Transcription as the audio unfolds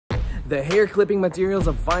The hair clipping materials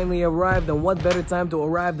have finally arrived, and what better time to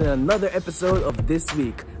arrive than another episode of This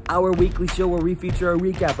Week, our weekly show where we feature a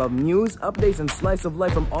recap of news, updates, and slice of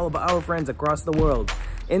life from all of our friends across the world.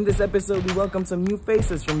 In this episode, we welcome some new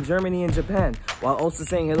faces from Germany and Japan, while also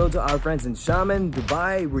saying hello to our friends in Xiamen,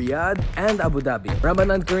 Dubai, Riyadh, and Abu Dhabi.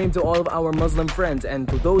 Ramadan Kareem to all of our Muslim friends, and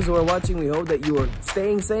to those who are watching, we hope that you are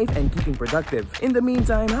staying safe and keeping productive. In the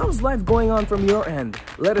meantime, how's life going on from your end?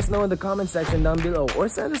 Let us know in the comment section down below, or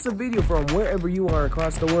send us a video from wherever you are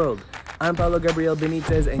across the world. I'm Paolo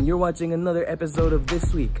Benitez, and you're watching another episode of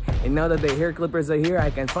This Week. And now that the hair clippers are here, I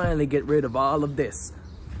can finally get rid of all of this.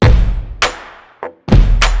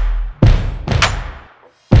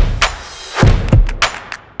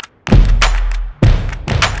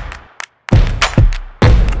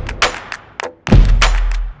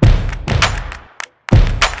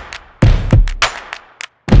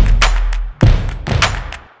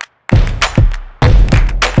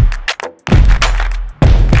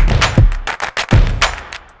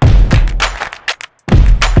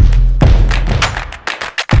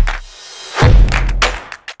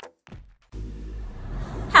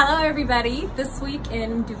 Hello everybody, This Week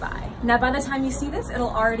in Dubai. Now by the time you see this, it'll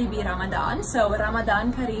already be Ramadan, so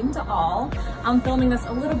Ramadan Kareem to all. I'm filming this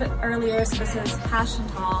a little bit earlier, so this is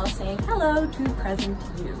Chantal saying hello to present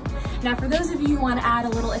you. Now for those of you who want to add a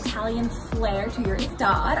little Italian flair to your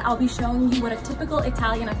iftar, I'll be showing you what a typical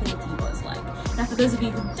Italian aperitivo is like. Now for those of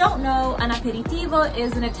you who don't know, an aperitivo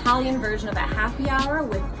is an Italian version of a happy hour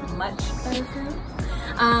with much better food.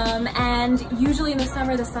 And usually in the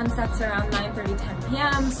summer the sun sets around 9:30, 10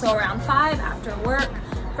 p.m. So around 5 after work,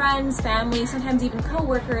 friends, family, sometimes even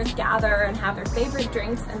co-workers gather and have their favorite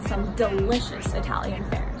drinks and some delicious Italian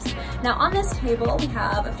fares. Now on this table we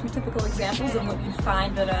have a few typical examples of what you'd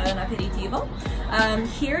find at an aperitivo.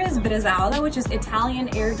 Here is bresaola, which is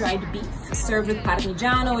Italian air-dried beef, served with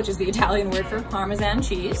parmigiano, which is the Italian word for Parmesan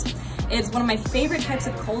cheese. It's one of my favorite types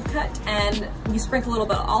of cold cut, and you sprinkle a little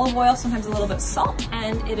bit of olive oil, sometimes a little bit of salt,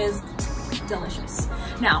 and it is delicious.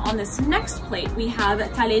 Now on this next plate we have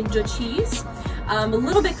taleggio cheese, a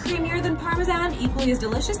little bit creamier than Parmesan, equally as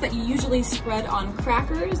delicious, that you usually spread on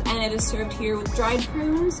crackers, and it is served here with dried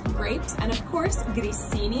prunes, grapes, and of course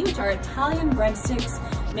grissini, which are Italian breadsticks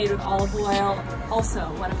made with olive oil, also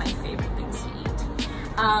one of my favorite things to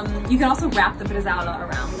eat. You can also wrap the bresaola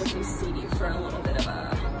around the grissini for a little bit of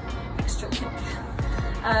a extra kick.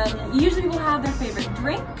 Usually people have their favorite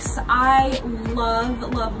drinks. I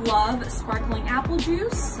love sparkling apple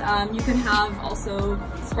juice. You can have also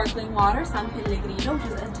sparkling water, San Pellegrino, which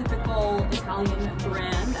is a typical Italian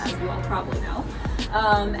brand, as you all probably know.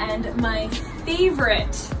 And my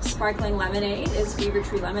favorite sparkling lemonade is Fever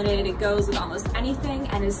Tree Lemonade. It goes with almost anything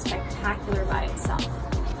and is spectacular by itself.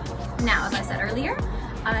 Now, as I said earlier,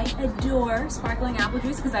 I adore sparkling apple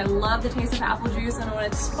juice because I love the taste of apple juice, and when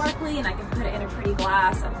it's sparkly and I can put it in a pretty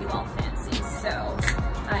glass, I feel all fancy. So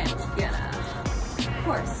I am gonna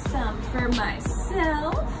pour some for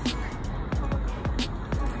myself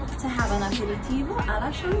to have an aperitivo a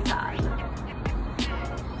la Chantal.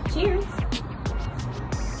 Cheers!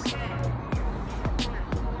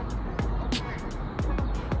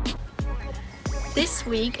 This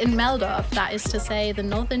week in Meldorf, that is to say the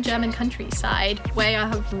northern German countryside, where I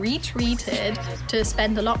have retreated to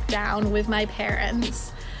spend the lockdown with my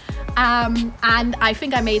parents. And I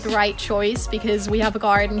think I made the right choice because we have a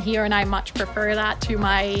garden here and I much prefer that to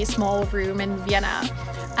my small room in Vienna.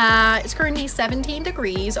 It's currently 17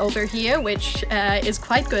 degrees over here, which is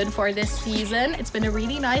quite good for this season. It's been a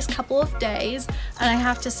really nice couple of days, and I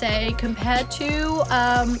have to say, compared to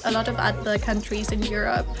a lot of other countries in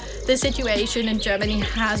Europe, the situation in Germany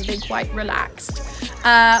has been quite relaxed.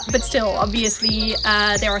 But still, obviously,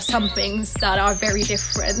 there are some things that are very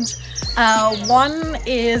different. One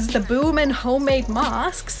is the boom in homemade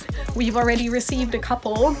masks. We've already received a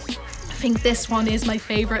couple. I think this one is my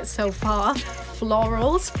favorite so far.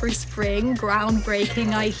 Florals for spring,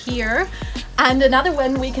 groundbreaking I hear. And another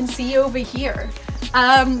one we can see over here.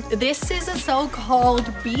 This is a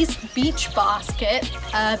so-called beach basket.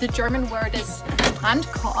 The German word is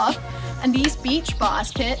Handkorb, and these beach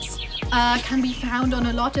baskets can be found on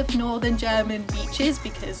a lot of northern German beaches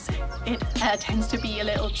because it tends to be a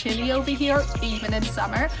little chilly over here, even in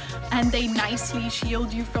summer, and they nicely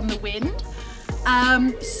shield you from the wind.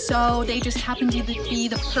 So they just happen to be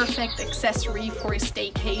the perfect accessory for a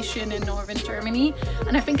staycation in northern Germany,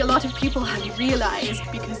 and I think a lot of people have realized,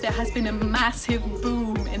 because there has been a massive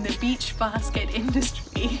boom in the beach basket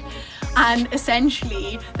industry, and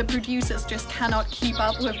essentially the producers just cannot keep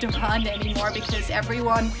up with demand anymore because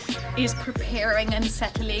everyone is preparing and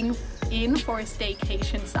settling in for a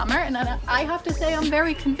staycation summer, and I have to say I'm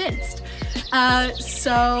very convinced.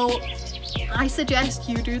 So I suggest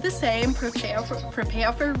you do the same. Prepare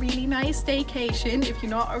for a really nice staycation if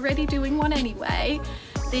you're not already doing one anyway.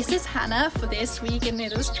 This is Hanna for This Week in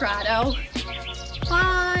Illustrado.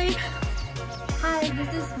 Bye! Hi,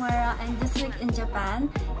 this is Moira, and this week in Japan,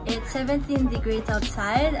 it's 17 degrees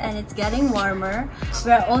outside and it's getting warmer.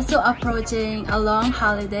 We're also approaching a long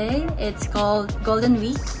holiday. It's called Golden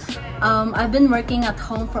Week. I've been working at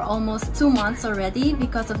home for almost 2 months already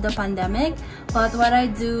because of the pandemic, but what I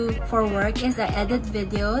do for work is I edit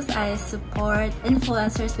videos, I support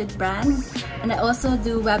influencers with brands, and I also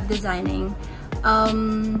do web designing.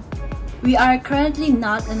 We are currently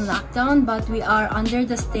not in lockdown, but we are under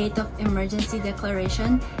the state of emergency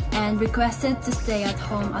declaration and requested to stay at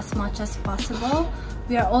home as much as possible.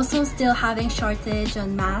 We are also still having shortage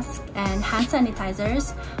on masks and hand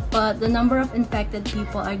sanitizers, but the number of infected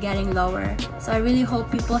people are getting lower. So I really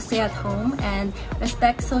hope people stay at home and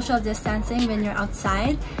respect social distancing when you're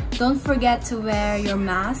outside. Don't forget to wear your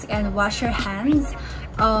mask and wash your hands.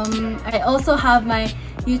 I also have my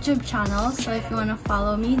YouTube channel, so if you want to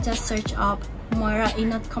follow me, just search up Moira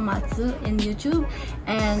Komatsu in YouTube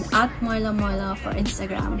and at Moira for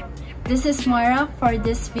Instagram. This is Moira for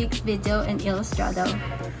this week's video in Illustrado.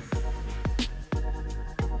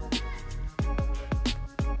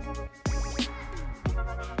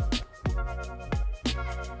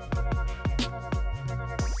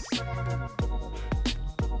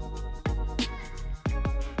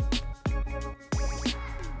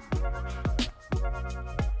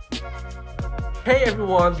 Hey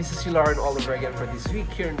everyone, this is Hilarion all over again for this week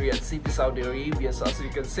here in Riyadh City, Saudi Arabia. So as you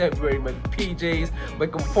can see, I'm wearing my PJs, my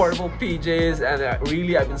comfortable PJs, and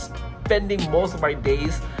I've been spending most of my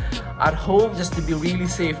days at home just to be really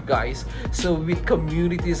safe, guys. So with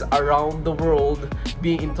communities around the world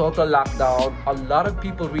being in total lockdown, a lot of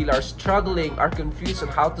people really are struggling, are confused on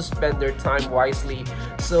how to spend their time wisely.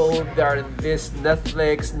 So there are this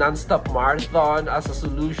Netflix non-stop marathon as a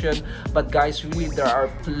solution, but guys, really there are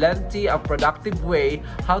plenty of productive way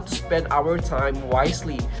how to spend our time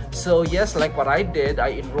wisely. So yes, like what I did,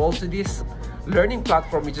 I enrolled to this learning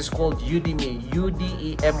platform which is called Udemy,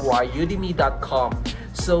 U-D-E-M-Y, udemy.com.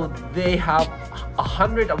 So they have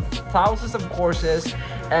hundreds of thousands of courses,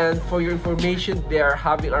 and for your information, they are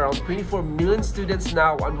having around 24 million students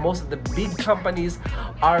now, and most of the big companies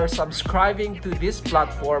are subscribing to this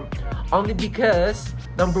platform only because,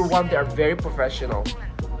 number one, they are very professional.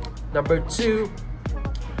 Number two,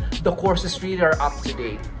 the courses really are up to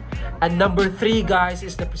date. And number three, guys,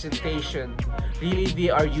 is the presentation. Really, they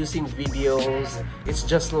are using videos. It's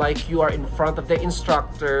just like you are in front of the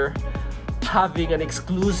instructor having an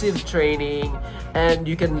exclusive training, and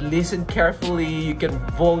you can listen carefully, you can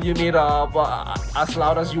volume it up as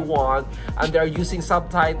loud as you want, and they're using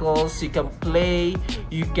subtitles. You can play,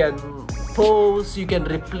 you can pause, you can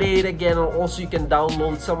replay it again, and also you can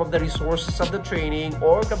download some of the resources of the training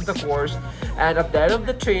or of the course, and at the end of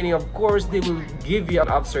the training, of course, they will give you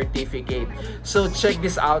a certificate. So check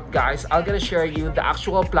this out, guys. I'm gonna share you the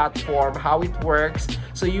actual platform, how it works,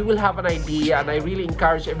 so you will have an idea. And I really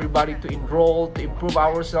encourage everybody to enroll, to improve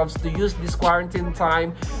ourselves, to use this quarantine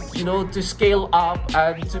time, you know, to scale up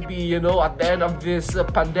and to be, you know, at the end of this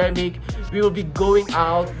pandemic, we will be going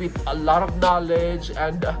out with a lot of knowledge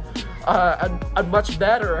and much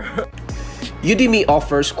better. Udemy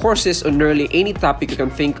offers courses on nearly any topic you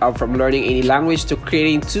can think of, from learning any language to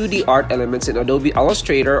creating 2D art elements in Adobe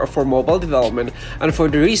Illustrator or for mobile development. And for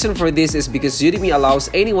the reason for this is because Udemy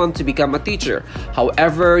allows anyone to become a teacher.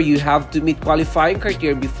 However, you have to meet qualifying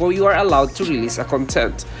criteria before you are allowed to release a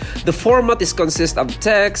content. The format consists of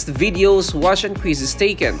text, videos, watch, and quizzes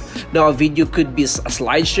taken. Now, a video could be a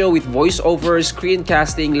slideshow with voiceovers,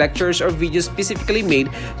 screencasting, lectures, or videos specifically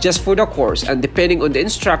made just for the course, and depending on the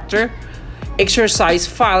instructor, exercise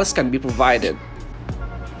files can be provided.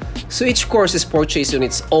 So each course is purchased on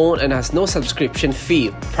its own and has no subscription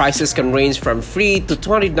fee. Prices can range from free to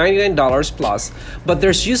 $299 plus, but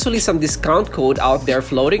there's usually some discount code out there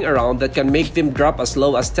floating around that can make them drop as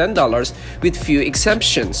low as $10 with few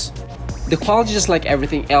exemptions. The quality, just like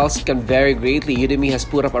everything else, can vary greatly. Udemy has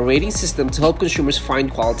put up a rating system to help consumers find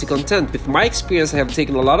quality content. With my experience, I have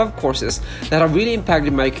taken a lot of courses that have really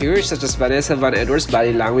impacted my career, such as Vanessa Van Edwards'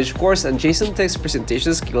 Body Language course and Jason Tech's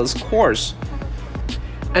Presentation Skills course.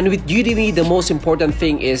 And with Udemy, the most important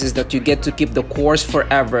thing is that you get to keep the course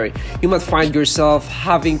forever. You might find yourself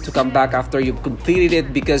having to come back after you've completed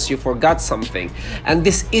it because you forgot something. And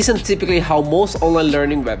this isn't typically how most online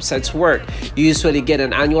learning websites work. You usually get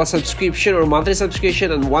an annual subscription or monthly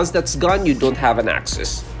subscription, and once that's gone, you don't have an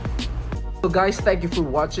access. So guys, thank you for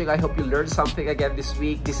watching. I hope you learned something again this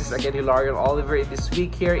week. This is again Hilarion Oliver in this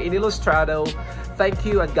week here in Illustrado. Thank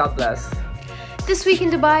you and God bless. This week in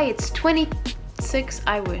Dubai, it's 26.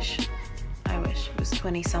 I wish it was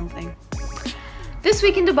 20 something. This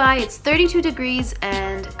week in Dubai, it's 32 degrees,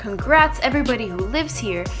 and congrats everybody who lives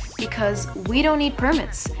here, because we don't need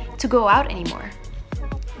permits to go out anymore.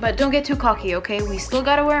 But don't get too cocky, okay? We still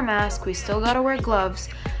gotta wear a mask, we still gotta wear gloves.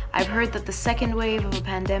 I've heard that the second wave of a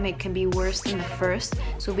pandemic can be worse than the first,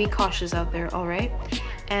 so be cautious out there, alright?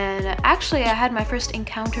 And actually, I had my first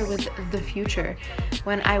encounter with the future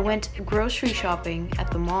when I went grocery shopping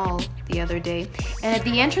at the mall the other day. And at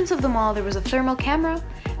the entrance of the mall, there was a thermal camera,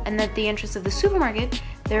 and at the entrance of the supermarket,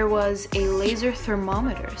 there was a laser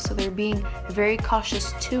thermometer. So they're being very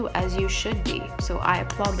cautious too, as you should be. So I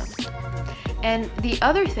applaud them. And the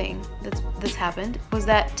other thing that's happened was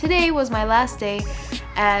that today was my last day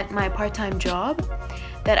at my part-time job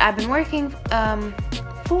that I've been working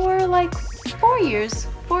for like 4 years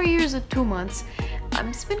and 2 months.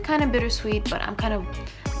 It's been kind of bittersweet, but I'm kind of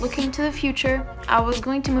looking to the future. I was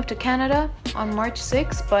going to move to Canada on March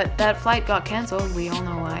 6th, but that flight got cancelled. We all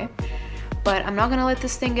know why. But I'm not gonna let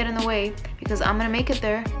this thing get in the way, because I'm gonna make it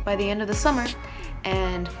there by the end of the summer,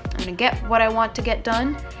 and I'm gonna get what I want to get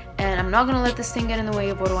done, and I'm not gonna let this thing get in the way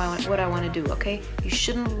of what I want to do, okay? You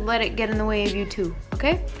shouldn't let it get in the way of you too,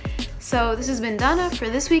 okay? So this has been Dana for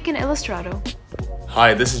This Week in Illustrado.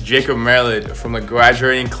 Hi, this is Jacob Marelid from the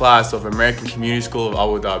graduating class of American Community School of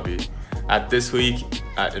Abu Dhabi at This Week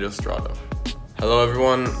at Illustrado. Hello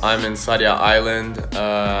everyone, I'm in Sadia Island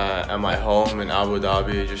at my home in Abu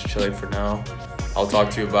Dhabi, just chilling for now. I'll talk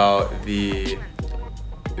to you about the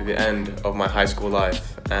end of my high school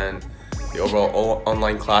life and the overall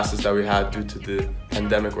online classes that we had due to the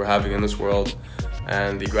pandemic we're having in this world,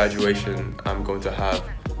 and the graduation I'm going to have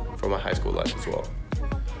for my high school life as well.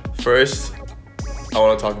 First, I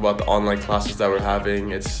want to talk about the online classes that we're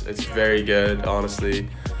having. It's very good, honestly.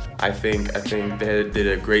 I think they did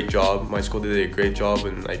a great job. My school did a great job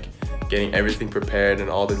in like getting everything prepared and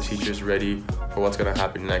all the teachers ready for what's gonna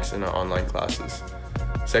happen next in our online classes.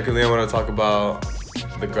 Secondly, I want to talk about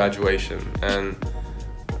the graduation. And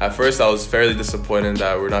at first, I was fairly disappointed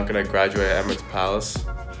that we're not gonna graduate at Emirates Palace.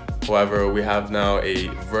 However, we have now a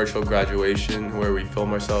virtual graduation where we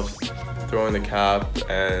film ourselves throwing the cap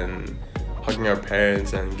and hugging our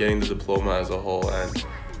parents and getting the diploma as a whole. And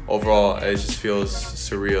overall, it just feels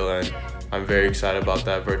surreal, and I'm very excited about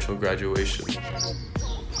that virtual graduation.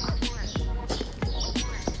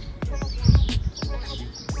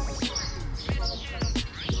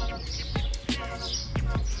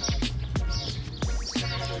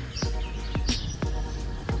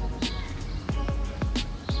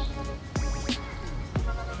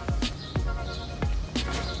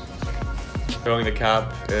 Throwing the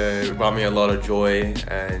cap brought me a lot of joy,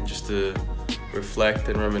 and just to reflect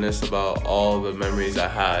and reminisce about all the memories I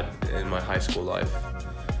had in my high school life.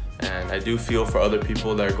 And I do feel for other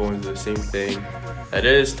people that are going through the same thing. It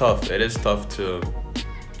is tough to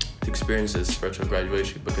experience this virtual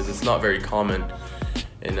graduation, because it's not very common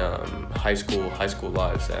in high school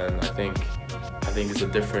lives, and I think it's a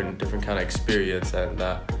different kind of experience, and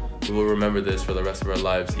that we will remember this for the rest of our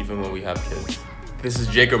lives, even when we have kids. This is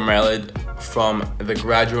Jacob Marelid from the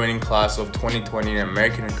graduating class of 2020 in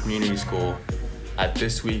American Community School at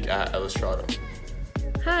This Week at Illustrado.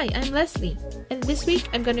 Hi, I'm Leslie, and this week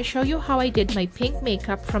I'm going to show you how I did my pink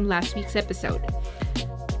makeup from last week's episode.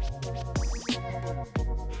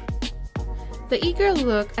 The e-girl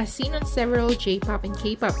look, as seen on several J-pop and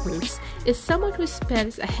K-pop groups, is someone who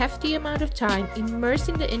spends a hefty amount of time immersed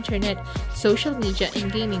in the internet, social media,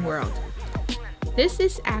 and gaming world. This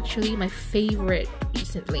is actually my favorite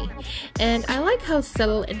recently, and I like how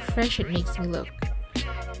subtle and fresh it makes me look.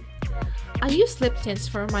 I use lip tints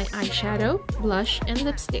for my eyeshadow, blush, and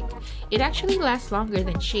lipstick. It actually lasts longer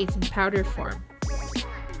than shades in powder form.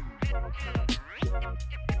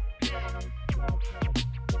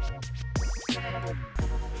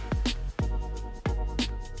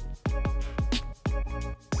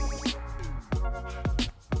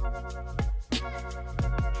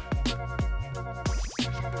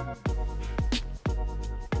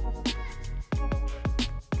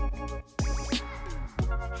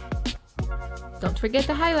 Don't forget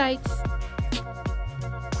the highlights.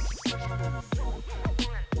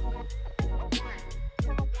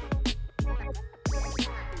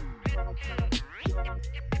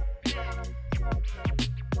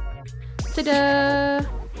 Ta-da!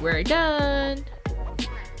 We're done!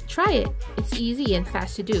 Try it. It's easy and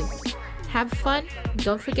fast to do. Have fun,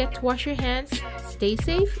 don't forget to wash your hands, stay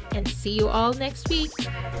safe, and see you all next week.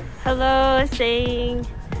 Hello, saying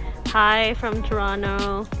Hi from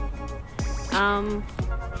Toronto.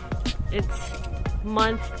 It's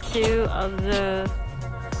month 2 of the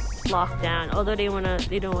lockdown, although they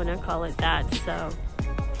don't wanna call it that. So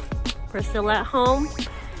we're still at home.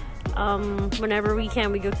 Whenever we can,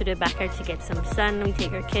 we go to the backyard to get some sun. We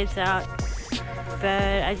take our kids out.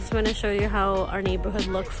 But I just want to show you how our neighborhood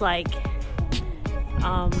looks like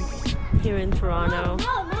here in Toronto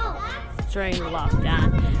during the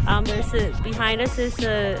lockdown. Behind us is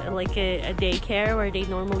like a daycare where they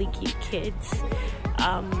normally keep kids.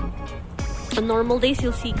 On normal days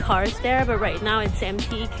you'll see cars there, but right now it's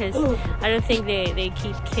empty because I don't think they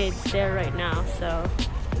keep kids there right now. So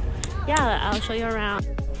yeah, I'll show you around.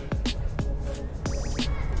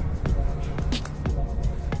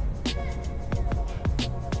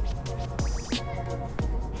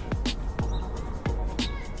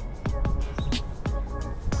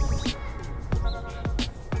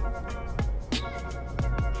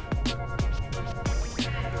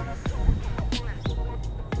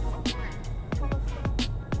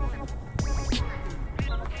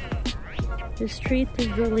 The street is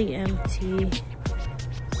really empty.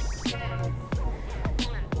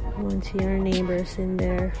 I won't see our neighbors in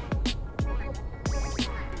there.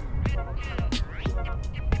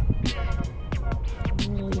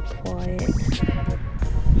 Really quiet.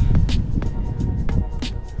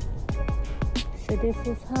 So this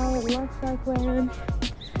is how it looks like where I'm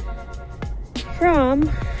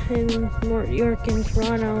from in North York and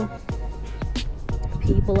Toronto.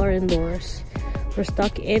 People are indoors. We're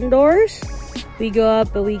stuck indoors. We go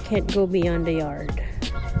up, but we can't go beyond the yard.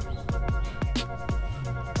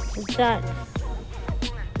 Like that.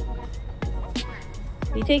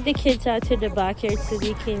 We take the kids out to the backyard so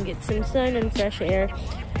they can get some sun and fresh air.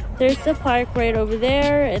 There's the park right over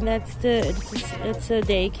there, and it's a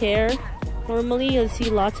daycare. Normally, you'll see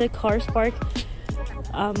lots of cars parked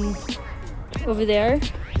over there,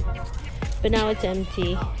 but now it's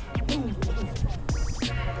empty.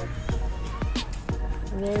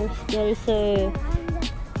 There's a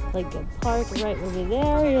park right over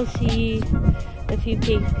there. You'll see a few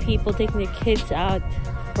people taking the kids out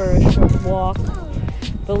for a short walk,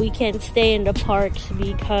 but we can't stay in the parks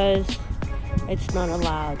because it's not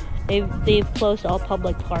allowed. They've closed all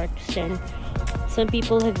public parks, and some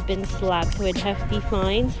people have been slapped with hefty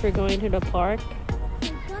fines for going to the park.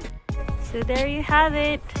 So there you have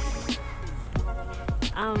it.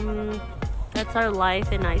 That's our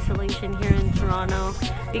life in isolation here in Toronto.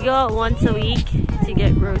 We go out once a week to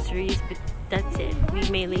get groceries, but that's it. We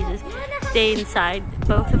mainly just stay inside.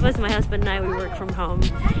 Both of us, my husband and I, we work from home.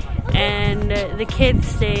 And the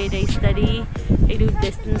kids, they study, they do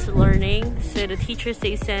distance learning. So the teachers,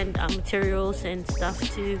 they send materials and stuff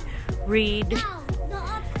to read.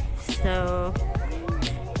 So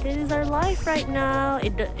this is our life right now.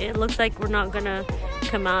 It looks like we're not gonna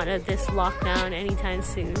come out of this lockdown anytime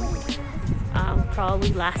soon.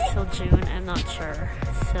 Probably last till June, I'm not sure.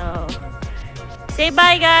 So say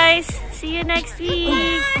bye guys, see you next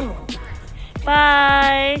week.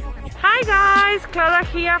 Bye. Hi guys, Clara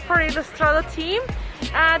here for Illustrado team.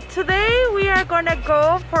 Today we are gonna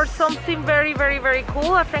go for something very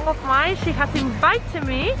cool. A friend of mine, she has invited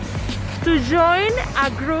me to join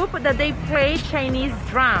a group that they play Chinese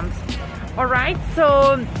drums. Alright,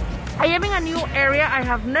 so I am in a new area. I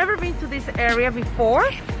have never been to this area before.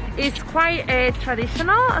 It's quite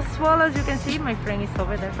traditional, as well as you can see. My friend is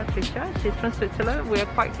over there, Patricia. She's from Switzerland. We are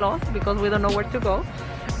quite lost because we don't know where to go.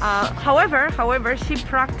 However, she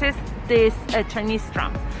practiced this Chinese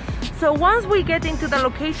drum. So once we get into the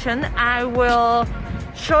location, I will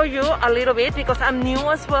show you a little bit because I'm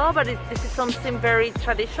new as well, but this is something very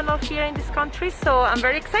traditional here in this country, so I'm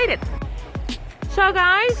very excited. So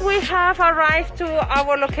guys, we have arrived to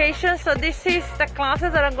our location. So this is the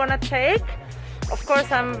classes that I'm gonna take. Of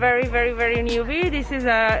course, I'm very newbie. This is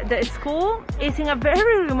the school. It's in a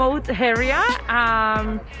very remote area,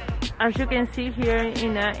 as you can see here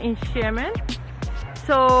in Xiamen.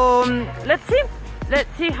 So let's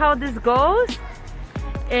see how this goes,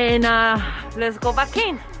 and let's go back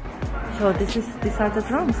in. So these are the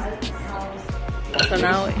drums. So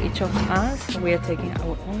now each of us, we are taking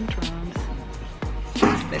our own drums.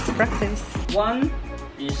 Let's practice. 1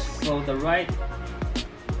 is for the right,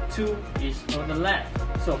 2 is for the left.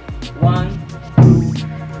 So 1, 2,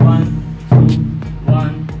 1, 2,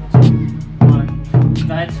 1, 2, 1, 2.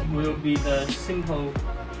 That will be the simple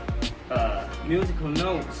musical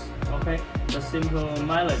notes. Okay, the simple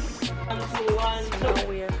melody. 1, 2, 1, 2. Now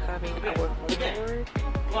we are having our homework.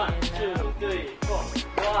 1, 2, 3, 4.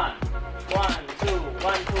 1, 1, 2,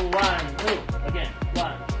 1, 2, 1, 2. Again.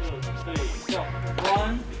 1, 2, 3, 4.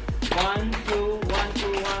 1, 1, 2, 1,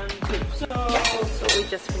 2, 1, 2.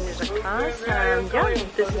 us. Yeah,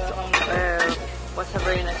 this was a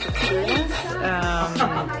very nice experience.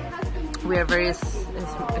 We are a very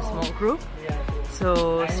small group.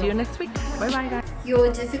 So see you next week. Bye bye guys.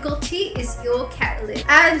 Your difficulty is your catalyst,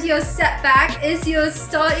 and your setback is your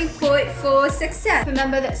starting point for success.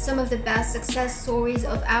 Remember that some of the best success stories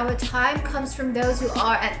of our time comes from those who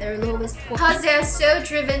are at their lowest point, because they are so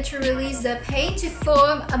driven to release the pain to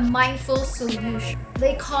form a mindful solution.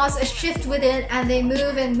 They cause a shift within, and they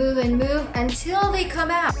move and move and move until they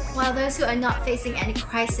come out. While those who are not facing any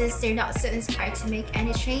crisis, they're not so inspired to make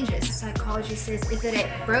any changes. Psychology says if it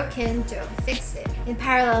ain't broken, don't fix it. In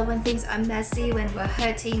parallel, when things are messy, when we're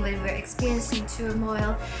hurting, when we're experiencing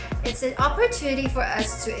turmoil, it's an opportunity for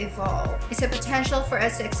us to evolve. It's a potential for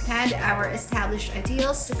us to expand our established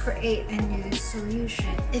ideals to create a new solution.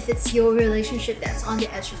 If it's your relationship that's on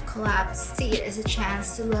the edge of collapse, see it as a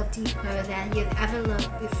chance to love deeper than you've ever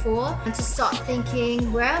loved before, and to start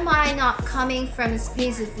thinking, where am I not coming from a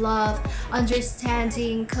space of love,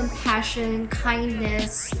 understanding, compassion,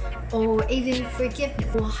 kindness, or even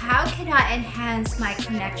forgiveness? Well, how can I enhance my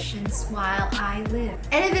connections while I live?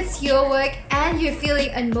 And if it's your work and you're feeling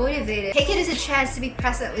unmotivated, take it as a chance to be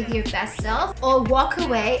present with your best self, or walk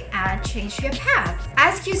away and change your path.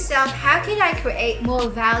 Ask yourself, how can I create more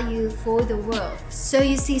value for the world? So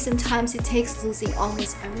you see, sometimes it takes losing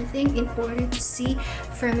almost everything in order to see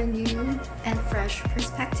from a new and fresh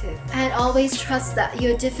perspective. And always trust that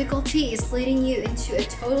your difficulty is leading you into a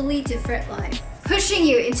totally different life, pushing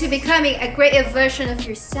you into becoming a greater version of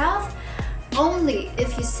yourself, only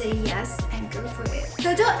if you say yes and go for it.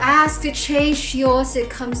 So don't ask to change your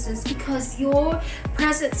circumstance, because your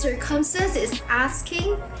present circumstance is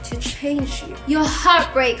asking to change you. Your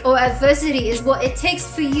heartbreak or adversity is what it takes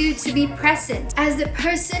for you to be present as the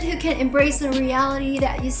person who can embrace the reality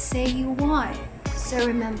that you say you want. So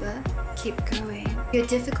remember, keep going. Your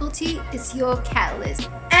difficulty is your catalyst,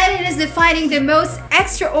 and it is defining the most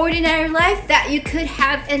extraordinary life that you could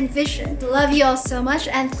have envisioned. Love you all so much,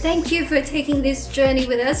 and thank you for taking this journey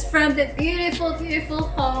with us from the beautiful, beautiful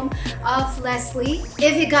home of Leslie.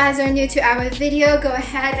 If you guys are new to our video, go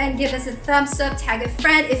ahead and give us a thumbs up, tag a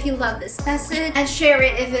friend if you love this message, and share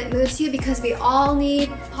it if it moves you, because we all need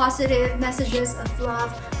positive messages of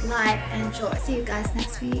love, light, and joy. See you guys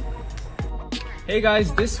next week. Hey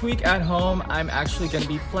guys, this week at home, I'm actually going to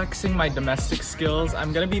be flexing my domestic skills.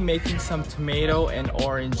 I'm going to be making some tomato and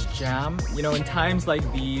orange jam. You know, in times like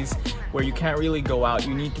these, where you can't really go out,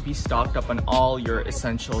 you need to be stocked up on all your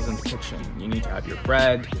essentials in the kitchen. You need to have your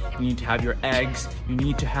bread, you need to have your eggs, you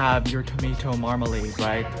need to have your tomato marmalade,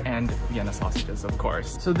 right? And Vienna sausages, of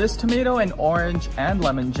course. So this tomato and orange and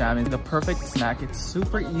lemon jam is the perfect snack. It's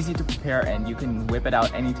super easy to prepare, and you can whip it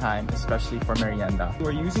out anytime, especially for merienda.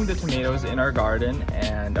 We're using the tomatoes in our garden,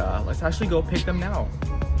 and let's actually go pick them now.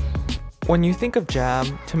 When you think of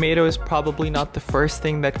jam, tomato is probably not the first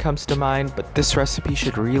thing that comes to mind, but this recipe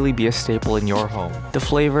should really be a staple in your home. The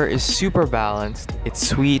flavor is super balanced, it's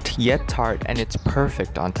sweet yet tart, and it's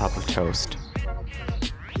perfect on top of toast.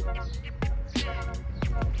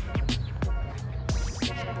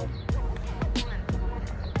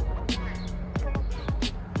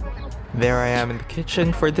 There I am in the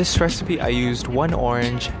kitchen. For this recipe, I used 1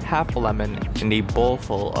 orange, half a lemon, and a bowl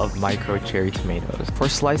full of micro cherry tomatoes. For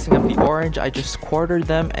slicing up the orange, I just quartered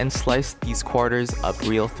them and sliced these quarters up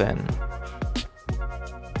real thin.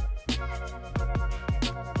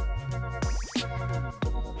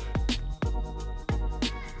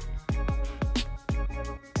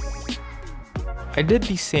 I did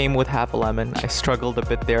the same with half a lemon. I struggled a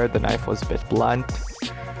bit there, the knife was a bit blunt.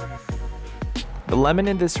 The lemon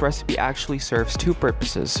in this recipe actually serves 2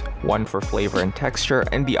 purposes, one for flavor and texture,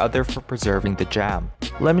 and the other for preserving the jam.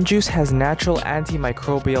 Lemon juice has natural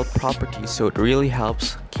antimicrobial properties, so it really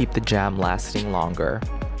helps keep the jam lasting longer.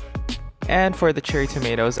 And for the cherry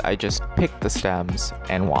tomatoes, I just picked the stems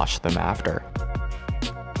and washed them after.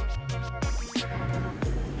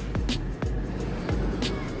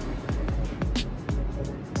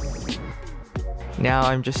 Now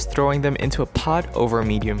I'm just throwing them into a pot over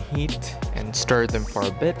medium heat and stirred them for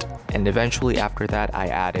a bit, and eventually after that I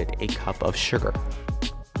added a cup of sugar.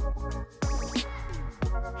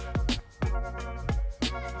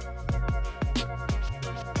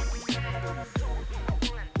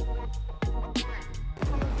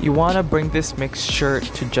 You want to bring this mixture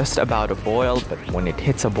to just about a boil, but when it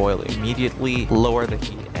hits a boil immediately, lower the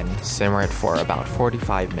heat and simmer it for about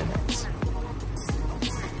 45 minutes.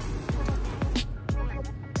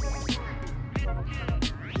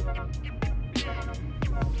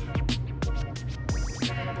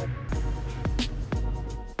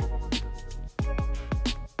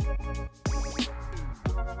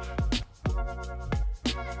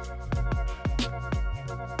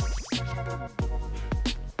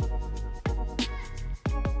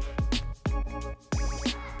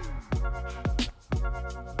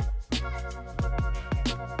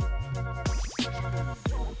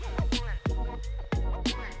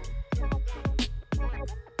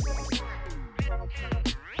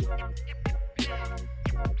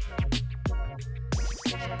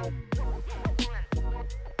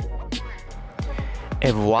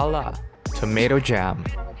 Et voila! Tomato jam.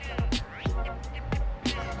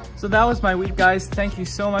 So that was my week, guys. Thank you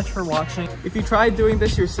so much for watching. If you tried doing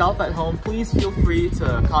this yourself at home, please feel free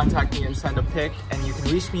to contact me and send a pic, and you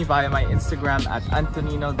can reach me via my Instagram at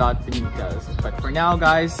antonino.benitez. But for now,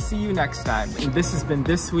 guys, see you next time. And this has been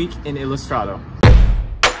This Week in Illustrado.